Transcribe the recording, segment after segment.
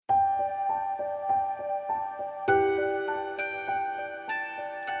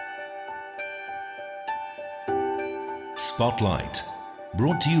Spotlight,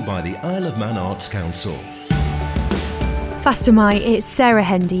 brought to you by the Isle of Man Arts Council. Fastyr mie, it's Sarah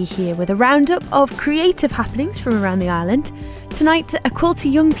Hendy here with a roundup of creative happenings from around the island. Tonight, a call to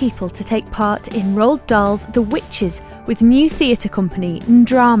young people to take part in Roald Dahl's The Witches with new theatre company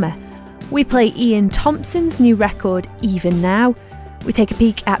Ndrama. We play Ian Thompson's new record, Even Now. We take a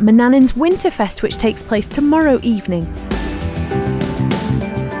peek at Manannan's Winterfest, which takes place tomorrow evening.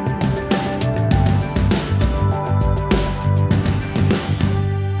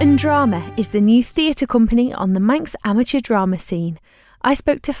 Ndrama is the new theatre company on the Manx amateur drama scene. I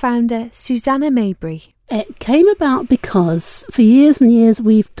spoke to founder Susanna Maybury. It came about because for years and years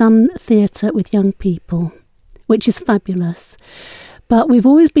we've done theatre with young people, which is fabulous. But we've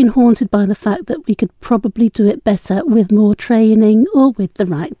always been haunted by the fact that we could probably do it better with more training or with the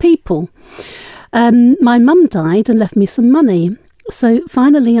right people. My mum died and left me some money. So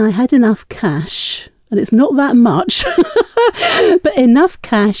finally I had enough cash, and it's not that much, but enough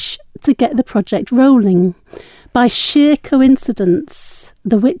cash to get the project rolling. By sheer coincidence,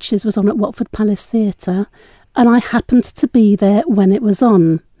 The Witches was on at Watford Palace Theatre, and I happened to be there when it was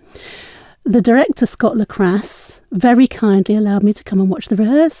on. The director, Scott Lacrasse, very kindly allowed me to come and watch the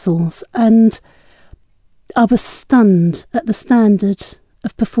rehearsals, and I was stunned at the standard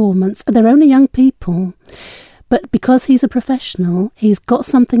of performance. They're only young people, but because he's a professional, he's got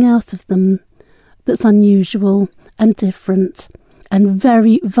something out of them that's unusual and different and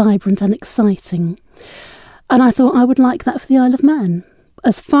very vibrant and exciting. And I thought I would like that for the Isle of Man.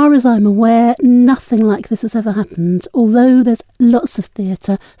 As far as I'm aware, nothing like this has ever happened. Although there's lots of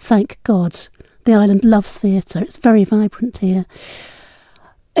theatre, thank God. The island loves theatre. It's very vibrant here.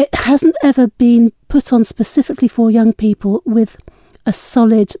 It hasn't ever been put on specifically for young people with a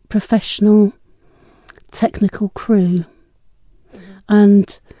solid, professional, technical crew.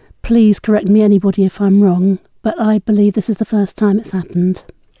 And please correct me, anybody, if I'm wrong, but I believe this is the first time it's happened.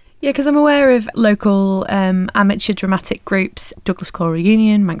 Yeah, because I'm aware of local amateur dramatic groups, Douglas Choral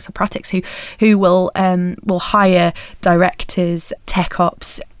Union, Manx Operatics, who will hire directors, tech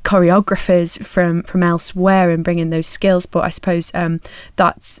ops, choreographers from elsewhere and bring in those skills. But I suppose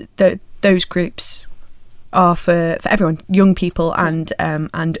those groups are for everyone, young people and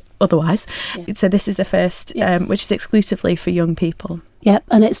otherwise. Yeah. So this is the first, yes, which is exclusively for young people. Yep,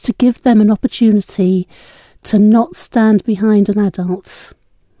 and it's to give them an opportunity to not stand behind an adult,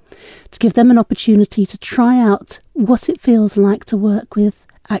 to give them an opportunity to try out what it feels like to work with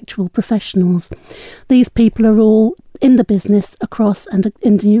actual professionals. These people are all in the business across and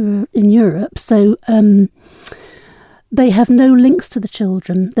in Europe, so they have no links to the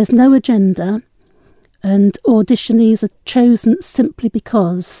children. There's no agenda, and auditionees are chosen simply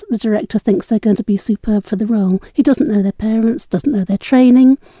because the director thinks they're going to be superb for the role. He doesn't know their parents, doesn't know their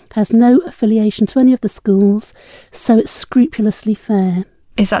training, has no affiliation to any of the schools, so it's scrupulously fair.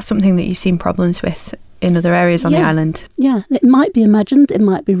 Is that something that you've seen problems with in other areas on the island? Yeah, it might be imagined, it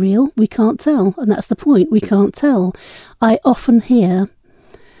might be real, we can't tell, and that's the point, we can't tell. I often hear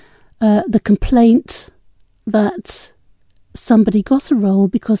the complaint that somebody got a role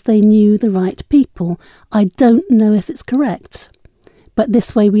because they knew the right people. I don't know if it's correct, but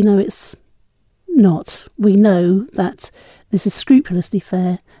this way we know it's not. We know that this is scrupulously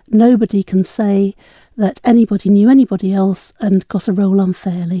fair. Nobody can say that anybody knew anybody else and got a role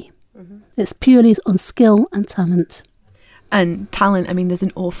unfairly. Mm-hmm. It's purely on skill and talent. And talent, I mean, there's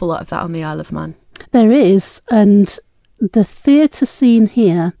an awful lot of that on the Isle of Man. There is, and the theatre scene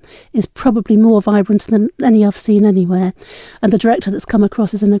here is probably more vibrant than any I've seen anywhere. And the director that's come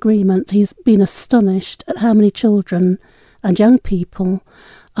across is in agreement. He's been astonished at how many children and young people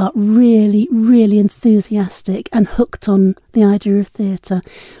are really, really enthusiastic and hooked on the idea of theatre,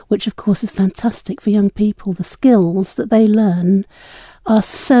 which of course is fantastic for young people. The skills that they learn are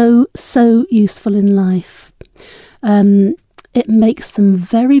so useful in life. It makes them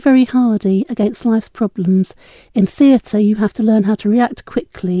very, very hardy against life's problems. In theatre, you have to learn how to react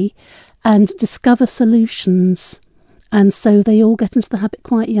quickly and discover solutions. And so they all get into the habit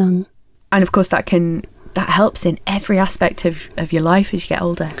quite young. And of course that helps in every aspect of your life as you get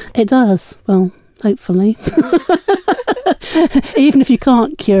older. It does. Well, hopefully. Even if you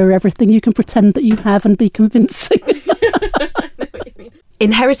can't cure everything, you can pretend that you have and be convincing. I know what you mean.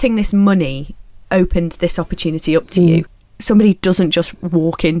 Inheriting this money opened this opportunity up to you. Somebody doesn't just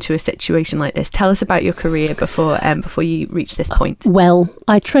walk into a situation like this. Tell us about your career before you reached this point. Well,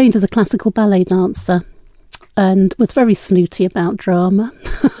 I trained as a classical ballet dancer and was very snooty about drama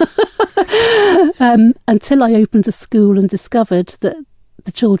until I opened a school and discovered that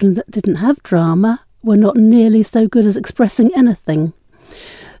the children that didn't have drama were not nearly so good as expressing anything.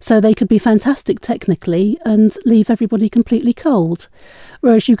 So they could be fantastic technically and leave everybody completely cold.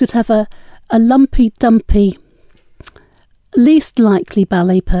 Whereas you could have a lumpy, dumpy, least likely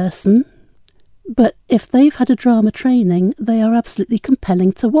ballet person, but if they've had a drama training, they are absolutely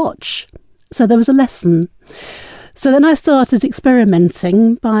compelling to watch. So there was a lesson. So then I started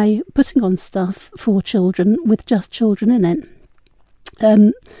experimenting by putting on stuff for children with just children in it.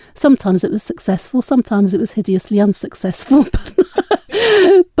 Sometimes it was successful, sometimes it was hideously unsuccessful,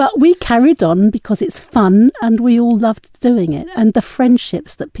 but we carried on because it's fun and we all loved doing it. And the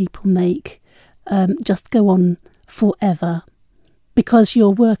friendships that people make just go on forever because you're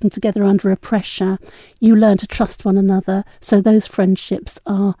working together under a pressure. You learn to trust one another. So those friendships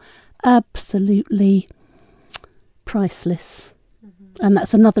are absolutely priceless. Mm-hmm. And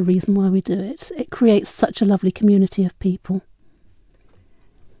that's another reason why we do it. It creates such a lovely community of people.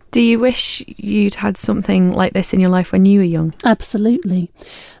 Do you wish you'd had something like this in your life when you were young? Absolutely.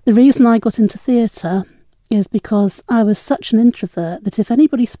 The reason I got into theatre is because I was such an introvert that if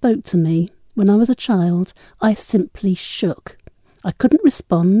anybody spoke to me when I was a child, I simply shook. I couldn't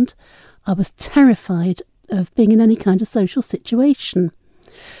respond. I was terrified of being in any kind of social situation.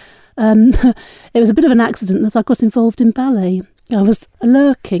 It was a bit of an accident that I got involved in ballet. I was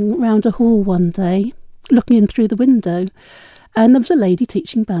lurking round a hall one day, looking in through the window, and there was a lady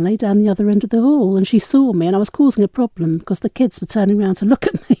teaching ballet down the other end of the hall, and she saw me, and I was causing a problem because the kids were turning around to look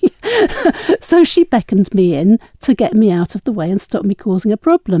at me. So she beckoned me in to get me out of the way and stop me causing a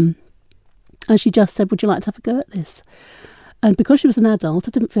problem. And she just said, "Would you like to have a go at this?" And because she was an adult,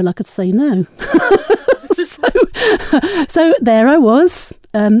 I didn't feel I could say no. So there I was,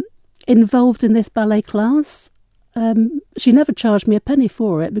 involved in this ballet class. She never charged me a penny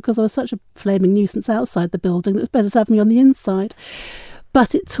for it because I was such a flaming nuisance outside the building that it was better to have me on the inside.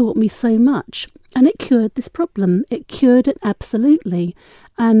 But it taught me so much, and it cured this problem. It cured it absolutely.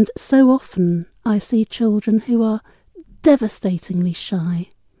 And so often I see children who are devastatingly shy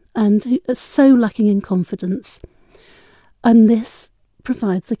and who are so lacking in confidence. And this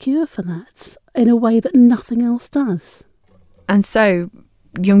provides a cure for that in a way that nothing else does. And so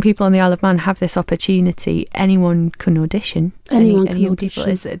young people on the Isle of Man have this opportunity. Anyone can audition. Anyone can young audition.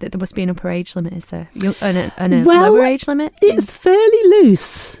 People, there must be an upper age limit, is there? And a lower age limit? It's fairly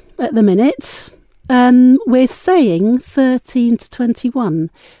loose at the minute. We're saying 13 to 21,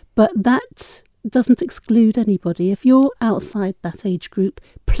 but that doesn't exclude anybody. If you're outside that age group,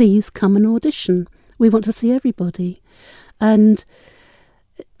 please come and audition. We want to see everybody. And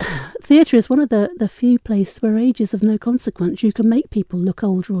theatre is one of the few places where age is of no consequence. You can make people look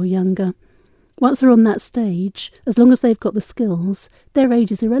older or younger. Once they're on that stage, as long as they've got the skills, their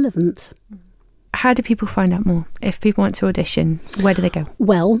age is irrelevant. How do people find out more? If people want to audition, where do they go?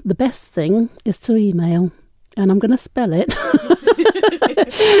 Well, the best thing is to email, and I'm going to spell it.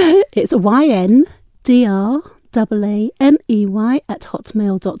 It's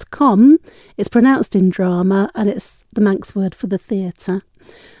YNDRAAMEY@hotmail.com. It's pronounced in drama, and it's the Manx word for the theatre.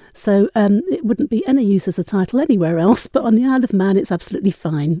 So it wouldn't be any use as a title anywhere else, but on the Isle of Man it's absolutely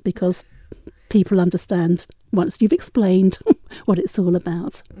fine because people understand once you've explained what it's all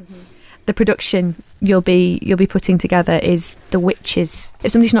about. Mm-hmm. The production you'll be putting together is The Witches.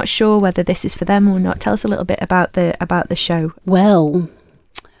 If somebody's not sure whether this is for them or not, tell us a little bit about the show. Well,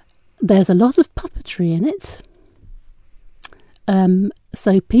 there's a lot of puppetry in it.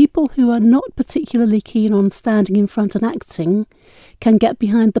 So people who are not particularly keen on standing in front and acting can get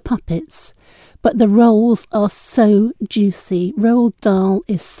behind the puppets. But the roles are so juicy. Roald Dahl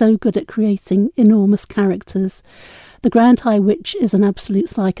is so good at creating enormous characters. The Grand High Witch is an absolute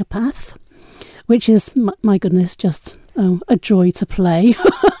psychopath, which is, my goodness, just a joy to play.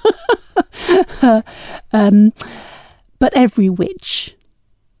 But every witch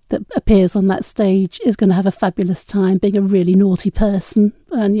that appears on that stage is going to have a fabulous time being a really naughty person.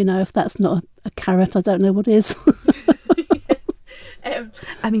 And, if that's not a carrot, I don't know what is.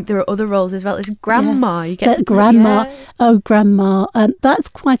 I mean, there are other roles as well. There's Grandma. Yes, you get Grandma. Yeah. Oh, Grandma. That's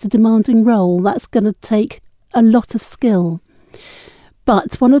quite a demanding role. That's going to take a lot of skill.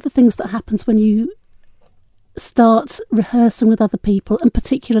 But one of the things that happens when you start rehearsing with other people, and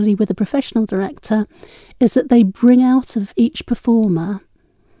particularly with a professional director, is that they bring out of each performer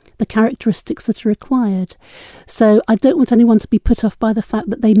the characteristics that are required. So I don't want anyone to be put off by the fact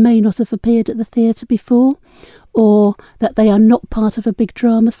that they may not have appeared at the theatre before, or that they are not part of a big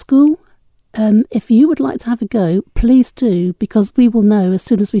drama school. If you would like to have a go, please do, because we will know as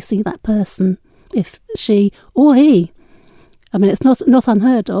soon as we see that person if she or he. I mean, it's not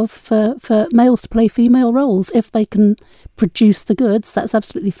unheard of for males to play female roles. If they can produce the goods, that's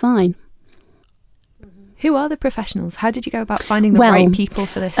absolutely fine. Who are the professionals? How did you go about finding the right people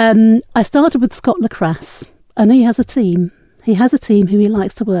for this? I started with Scott Lacrasse. I know he has a team. He has a team who he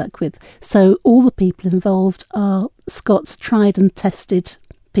likes to work with. So all the people involved are Scott's tried and tested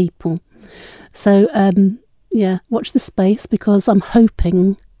people. So, watch this space, because I'm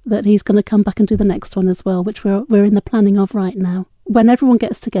hoping that he's going to come back and do the next one as well, which we're in the planning of right now. When everyone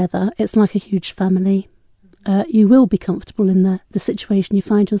gets together, it's like a huge family. You will be comfortable in the situation you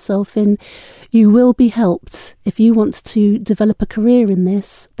find yourself in. You will be helped. If you want to develop a career in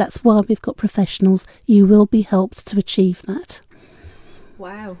this, that's why we've got professionals. You will be helped to achieve that.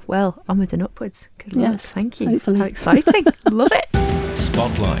 Wow. Well, onwards and upwards. Good luck. Yes, Thank you. hopefully. How exciting. Love it.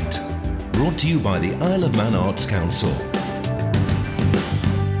 Spotlight. Brought to you by the Isle of Man Arts Council.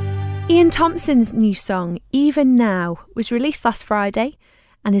 Ian Thompson's new song, Even Now, was released last Friday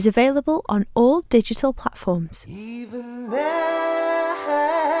and is available on all digital platforms. Even now,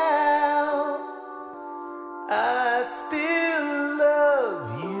 I still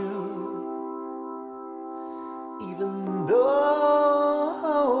love you, even though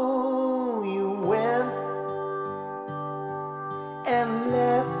you went and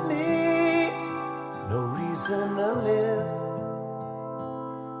left me no reason to live,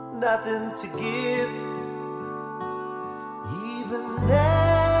 nothing to give. Even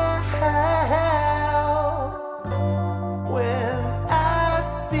now, when I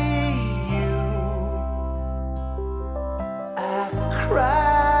see you, I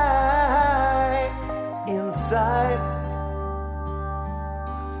cry inside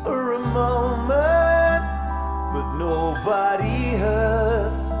for a moment, but nobody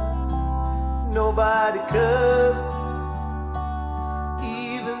hurts, nobody cares.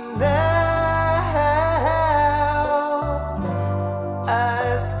 Even now,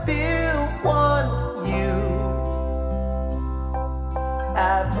 I still want you.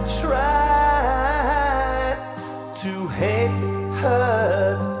 I've tried to hate,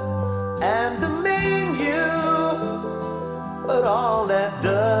 hurt, and demean you, but all that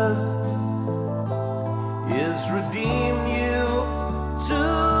does is redeem you to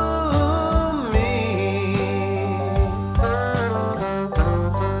me.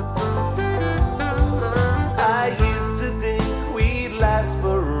 I used to think we'd last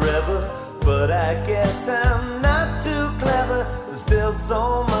forever, but I guess I'm not too clever. There's still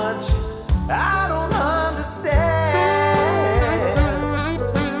so much I don't understand.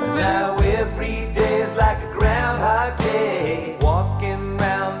 Now every day's like a Groundhog Day, walking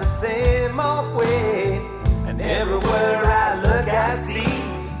round the same old way, and everywhere I look I see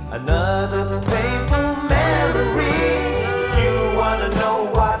another painful memory. You wanna know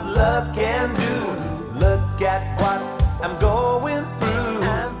what love can do? Look at what I'm going through.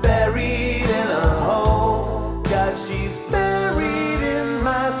 I'm buried in a hole, 'cause she's buried in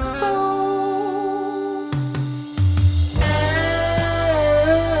my soul.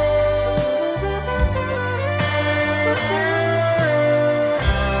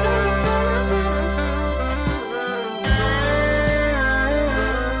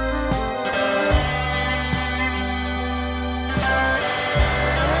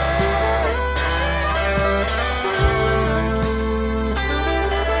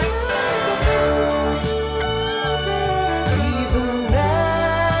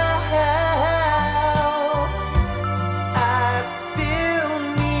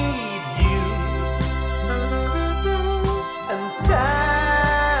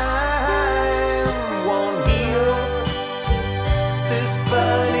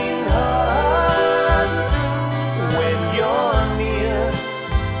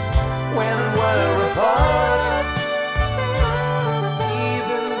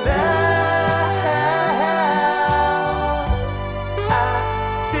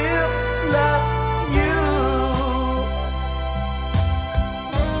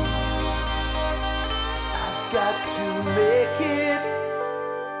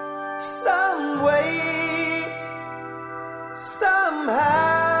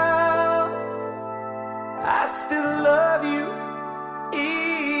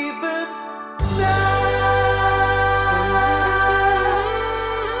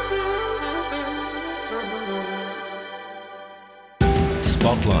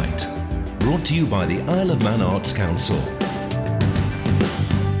 Spotlight. Brought to you by the Isle of Man Arts Council.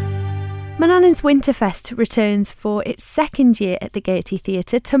 Manannan's Winterfest returns for its second year at the Gaiety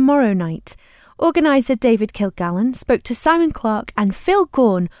Theatre tomorrow night. Organiser David Kilgallen spoke to Simon Clark and Phil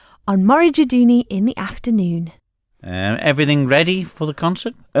Gorn on Morrigaduni in the afternoon. Everything ready for the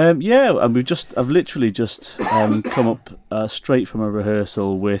concert? Yeah, and I've literally just come up straight from a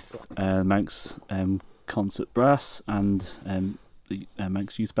rehearsal with Manx Concert Brass and the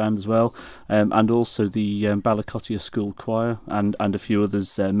Manx Youth Band as well, and also the Ballacottia School Choir and a few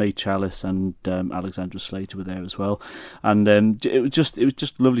others. May Chalice and Alexandra Slater were there as well, and it was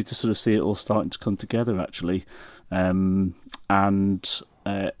just lovely to sort of see it all starting to come together actually, and.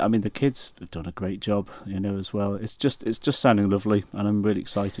 I mean, the kids have done a great job, as well. It's just sounding lovely, and I'm really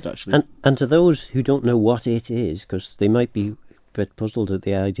excited actually. And to those who don't know what it is, because they might be a bit puzzled at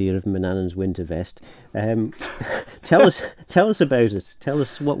the idea of Manannan's Winterfest, tell us about it. Tell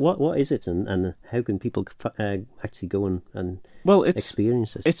us what is it, and how can people actually go and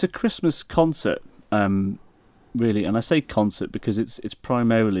experience it? It's a Christmas concert. Really, and I say concert because it's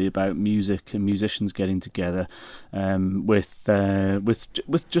primarily about music and musicians getting together, with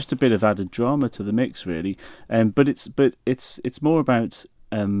just a bit of added drama to the mix, really. But it's more about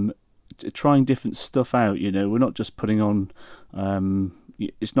trying different stuff out. We're not just putting on.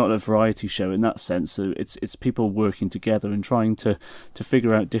 It's not a variety show in that sense. So it's people working together and trying to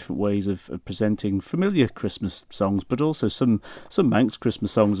figure out different ways of presenting familiar Christmas songs, but also some Manx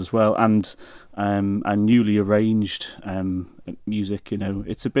Christmas songs as well, and newly arranged music.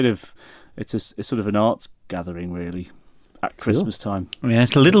 It's it's sort of an arts gathering really at Christmas time. Yeah,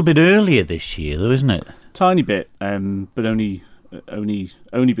 it's a little bit earlier this year though, isn't it? Tiny bit, but only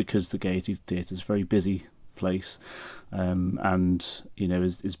because the Gaiety Theatre is a very busy place. And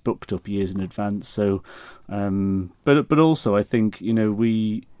is booked up years in advance. So, but also I think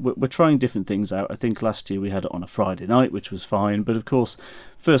we're trying different things out. I think last year we had it on a Friday night, which was fine. But of course,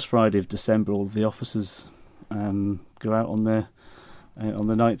 first Friday of December, all the officers go out on the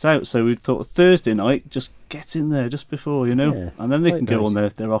nights out. So we thought Thursday night, just get in there just before, and then they can go on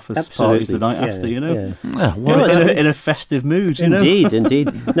their office parties the night after, in a festive mood. Indeed.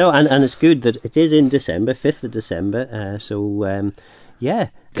 No, and it's good that it is in December, 5th of December.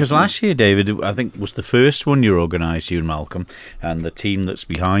 Because last year, David, I think was the first one you organised, you and Malcolm, and the team that's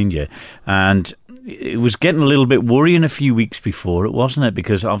behind you, and it was getting a little bit worrying a few weeks before it, wasn't it?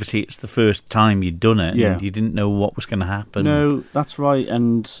 Because obviously it's the first time you'd done it, and you didn't know what was going to happen. No, that's right,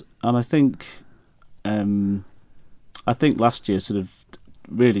 and I think last year sort of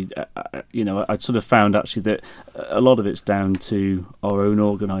really, I sort of found actually that a lot of it's down to our own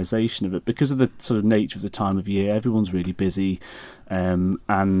organisation of it because of the sort of nature of the time of year. Everyone's really busy, and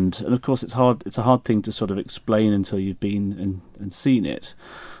of course it's hard. It's a hard thing to sort of explain until you've been and seen it,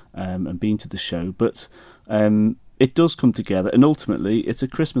 and been to the show. But it does come together, and ultimately it's a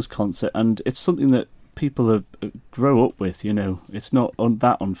Christmas concert, and it's something that people grow up with. It's not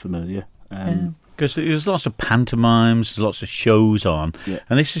that unfamiliar. Because there's lots of pantomimes, there's lots of shows on,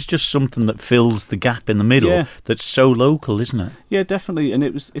 and this is just something that fills the gap in the middle that's so local, isn't it? Yeah, definitely, and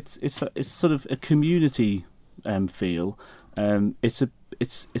it's sort of a community feel. It's a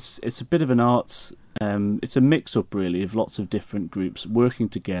bit of an arts. It's a mix-up really of lots of different groups working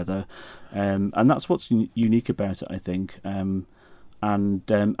together, and that's what's unique about it, I think. And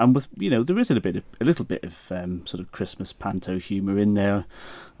with there is a little bit of sort of Christmas panto humour in there,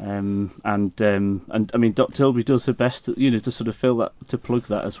 and I mean Dot Tilbury does her best to sort of plug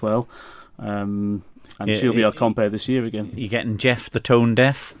that as well, and she'll be our compere this year again. You're getting Jeff the Tone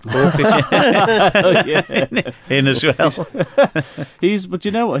Deaf in as well. But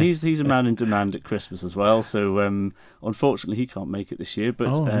you know what? He's a man in demand at Christmas as well. So unfortunately he can't make it this year.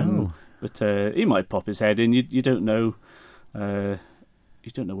 But but he might pop his head in. You don't know. You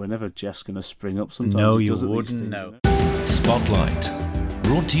don't know whenever Jeff's going to spring up. Sometimes no, he you does wouldn't know. Spotlight,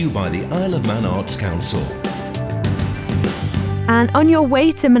 brought to you by the Isle of Man Arts Council. And on your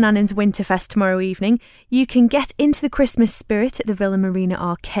way to Manannan's Winterfest tomorrow evening, you can get into the Christmas spirit at the Villa Marina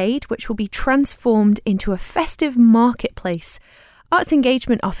Arcade, which will be transformed into a festive marketplace. Arts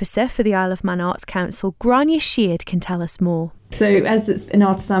Engagement Officer for the Isle of Man Arts Council, Grania Sheard, can tell us more. So as it's an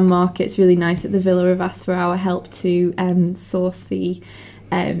artisan market, it's really nice that the Villa have asked for our help to source the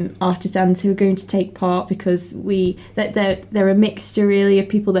artisans who are going to take part, because they're a mixture really of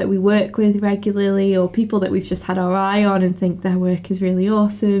people that we work with regularly or people that we've just had our eye on and think their work is really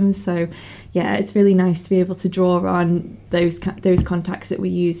awesome. So yeah, it's really nice to be able to draw on those contacts that we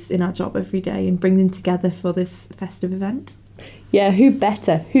use in our job every day and bring them together for this festive event. Yeah, who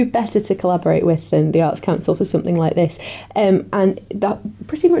better to collaborate with than the Arts Council for something like this? And that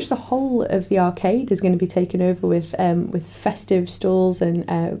pretty much the whole of the arcade is going to be taken over with festive stalls and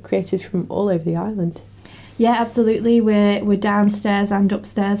creatives from all over the island. Yeah, absolutely. We're downstairs and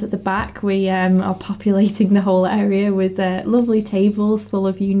upstairs at the back. We are populating the whole area with lovely tables full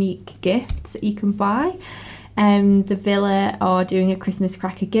of unique gifts that you can buy. The Villa are doing a Christmas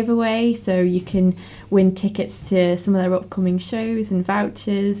cracker giveaway, so you can win tickets to some of their upcoming shows and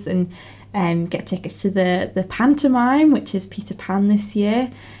vouchers, and get tickets to the pantomime, which is Peter Pan this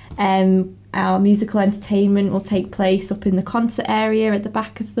year. Our musical entertainment will take place up in the concert area at the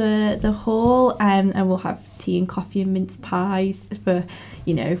back of the hall, and we'll have tea and coffee and mince pies for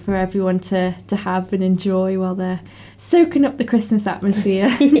everyone to have and enjoy while they're soaking up the Christmas atmosphere.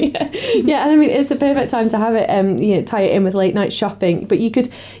 Yeah, and I mean it's the perfect time to have it. Tie it in with late night shopping. But you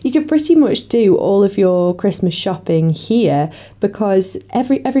could pretty much do all of your Christmas shopping here, because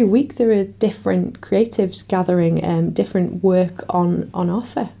every week there are different creatives gathering different work on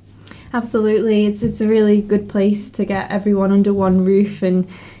offer. Absolutely, it's a really good place to get everyone under one roof and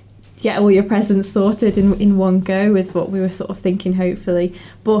get all your presents sorted in one go, is what we were sort of thinking, hopefully.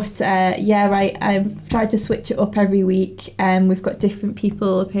 But I've tried to switch it up every week, and we've got different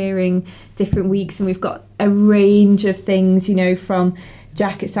people appearing different weeks, and we've got a range of things, from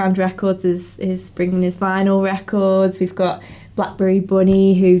Jack at Sound Records is bringing his vinyl records. We've got Blackberry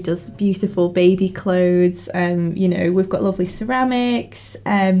Bunny, who does beautiful baby clothes. We've got lovely ceramics,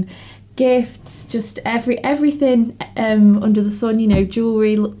 gifts, just everything under the sun.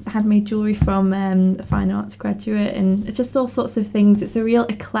 Jewellery, handmade jewellery from a fine arts graduate, and just all sorts of things. It's a real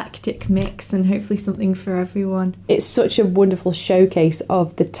eclectic mix, and hopefully something for everyone. It's such a wonderful showcase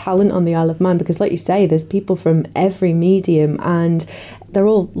of the talent on the Isle of Man, because like you say, there's people from every medium, and they're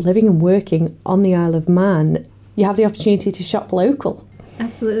all living and working on the Isle of Man. You have the opportunity to shop local.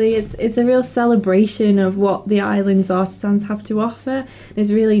 Absolutely, it's a real celebration of what the island's artisans have to offer.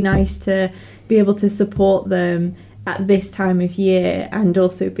 It's really nice to be able to support them at this time of year, and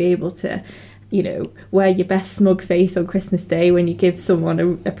also be able to, wear your best smug face on Christmas Day when you give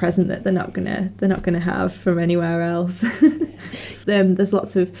someone a present that they're not gonna have from anywhere else. There's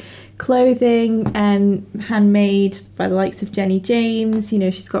lots of clothing handmade by the likes of Jenny James.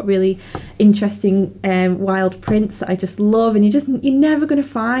 She's got really interesting wild prints that I just love, and you're never going to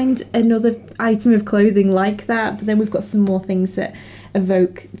find another item of clothing like that. But then we've got some more things that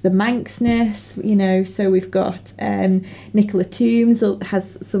evoke the Manxness, so we've got Nicola Toombs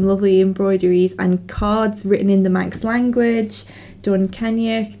has some lovely embroideries and cards written in the Manx language. Dawn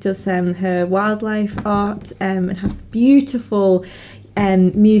Kenya does her wildlife art and has beautiful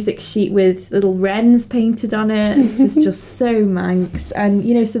music sheet with little wrens painted on it. It's just so Manx, and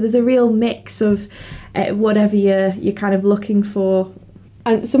so there's a real mix of whatever you're kind of looking for.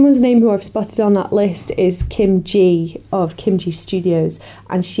 And someone's name who I've spotted on that list is Kim G of Kim G Studios,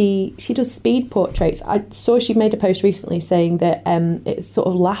 and she does speed portraits. I saw she made a post recently saying that it's sort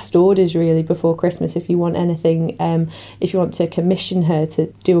of last orders really before Christmas if you want anything, if you want to commission her to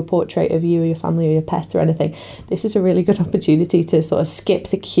do a portrait of you or your family or your pet or anything. This is a really good opportunity to sort of skip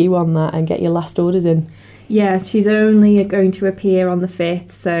the queue on that and get your last orders in. Yeah, she's only going to appear on the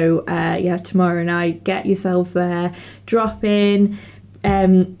 5th, so tomorrow night, get yourselves there, drop in.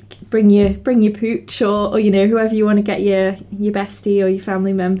 Bring your pooch or whoever you want to get your bestie or your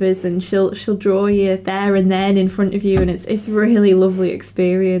family members, and she'll draw you there and then in front of you, and it's really lovely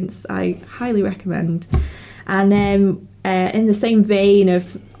experience. I highly recommend. And in the same vein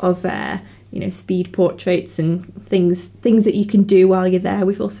of speed portraits and things that you can do while you're there,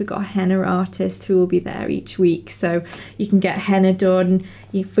 we've also got a henna artist who will be there each week, so you can get henna done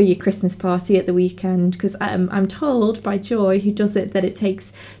for your Christmas party at the weekend, because I'm told by Joy, who does it, that it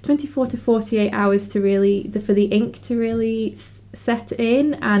takes 24 to 48 hours for the ink to really set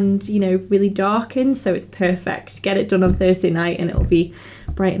in and really darken, so it's perfect. Get it done on Thursday night and it'll be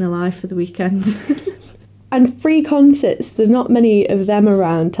bright and alive for the weekend. And free concerts, there's not many of them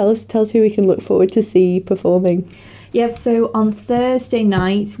around. Tell us who we can look forward to see performing. Yeah, so on Thursday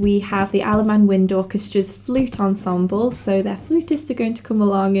night we have the Isle of Man Wind Orchestra's flute ensemble, so their flutists are going to come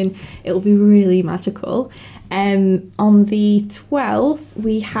along and it'll be really magical. On the 12th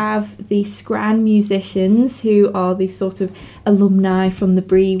we have the Scran musicians, who are the sort of alumni from the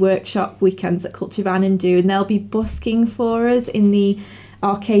Brie workshop weekends that Culture Vannin do, and they'll be busking for us in the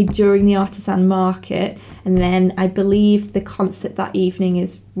arcade during the artisan market, and then I believe the concert that evening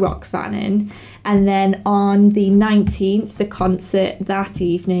is Rock Vannin, and then on the 19th the concert that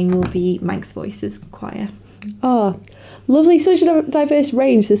evening will be Manx Voices Choir. Oh, lovely, such a diverse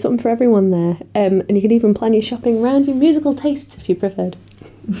range. There's something for everyone there, and you can even plan your shopping around your musical tastes if you preferred.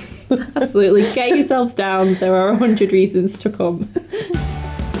 Absolutely, get yourselves down, there are 100 reasons to come.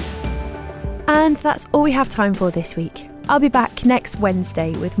 And that's all we have time for this week. I'll be back next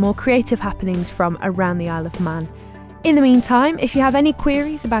Wednesday with more creative happenings from around the Isle of Man. In the meantime, if you have any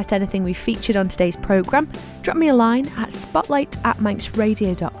queries about anything we featured on today's programme, drop me a line at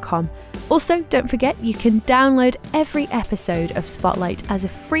spotlight@manxradio.com. Also, don't forget you can download every episode of Spotlight as a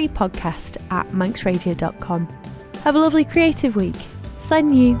free podcast at manxradio.com. Have a lovely creative week.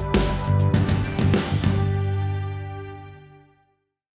 Slán you.